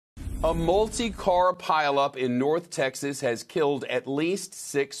A multi-car pileup in North Texas has killed at least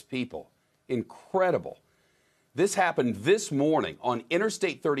 6 people. Incredible. This happened this morning on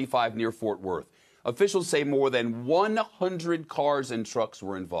Interstate 35 near Fort Worth. Officials say more than 100 cars and trucks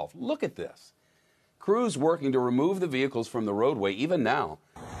were involved. Look at this. Crews working to remove the vehicles from the roadway even now.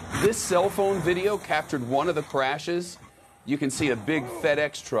 This cell phone video captured one of the crashes. You can see a big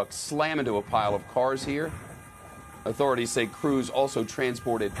FedEx truck slam into a pile of cars here. Authorities say crews also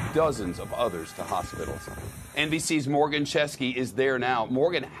transported dozens of others to hospitals. NBC's Morgan Chesky is there now.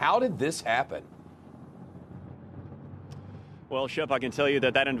 Morgan, how did this happen? Well, Shep, I can tell you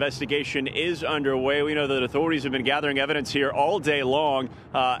that investigation is underway. We know that authorities have been gathering evidence here all day long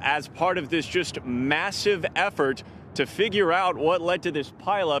as part of this just massive effort to figure out what led to this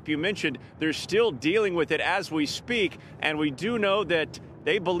pileup. You mentioned they're still dealing with it as we speak, and we do know that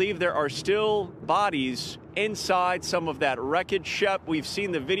they believe there are still bodies inside some of that wreckage, Shep. We've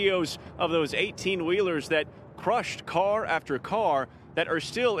seen the videos of those 18-wheelers that crushed car after car that are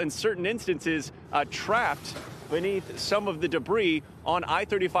still, in certain instances, trapped beneath some of the debris on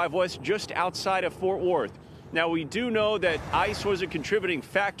I-35 West just outside of Fort Worth. Now, we do know that ice was a contributing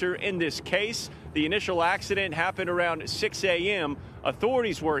factor in this case. The initial accident happened around 6 a.m.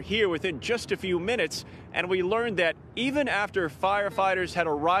 Authorities were here within just a few minutes, and we learned that even after firefighters had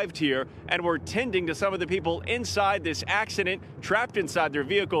arrived here and were tending to some of the people inside this accident, trapped inside their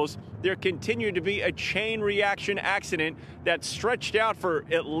vehicles, there continued to be a chain reaction accident that stretched out for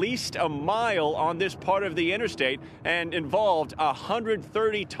at least a mile on this part of the interstate and involved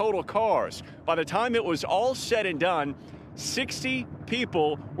 130 total cars. By the time it was all said and done, 60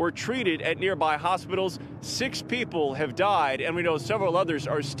 people were treated at nearby hospitals. 6 people have died, and we know several others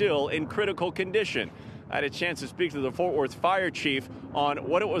are still in critical condition. I had a chance to speak to the Fort Worth fire chief on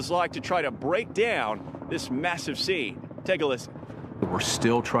what it was like to try to break down this massive scene. Take a listen. We're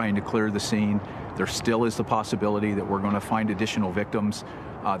still trying to clear the scene. There still is the possibility that we're going to find additional victims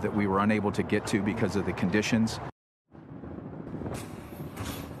that we were unable to get to because of the conditions.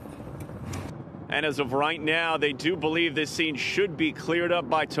 And as of right now, they do believe this scene should be cleared up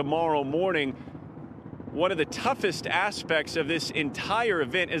by tomorrow morning. One of the toughest aspects of this entire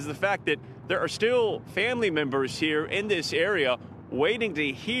event is the fact that there are still family members here in this area waiting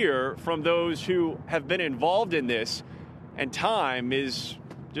to hear from those who have been involved in this. And time is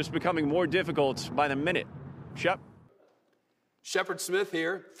just becoming more difficult by the minute. Shep? Shepard Smith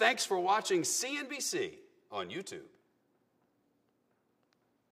here. Thanks for watching CNBC on YouTube.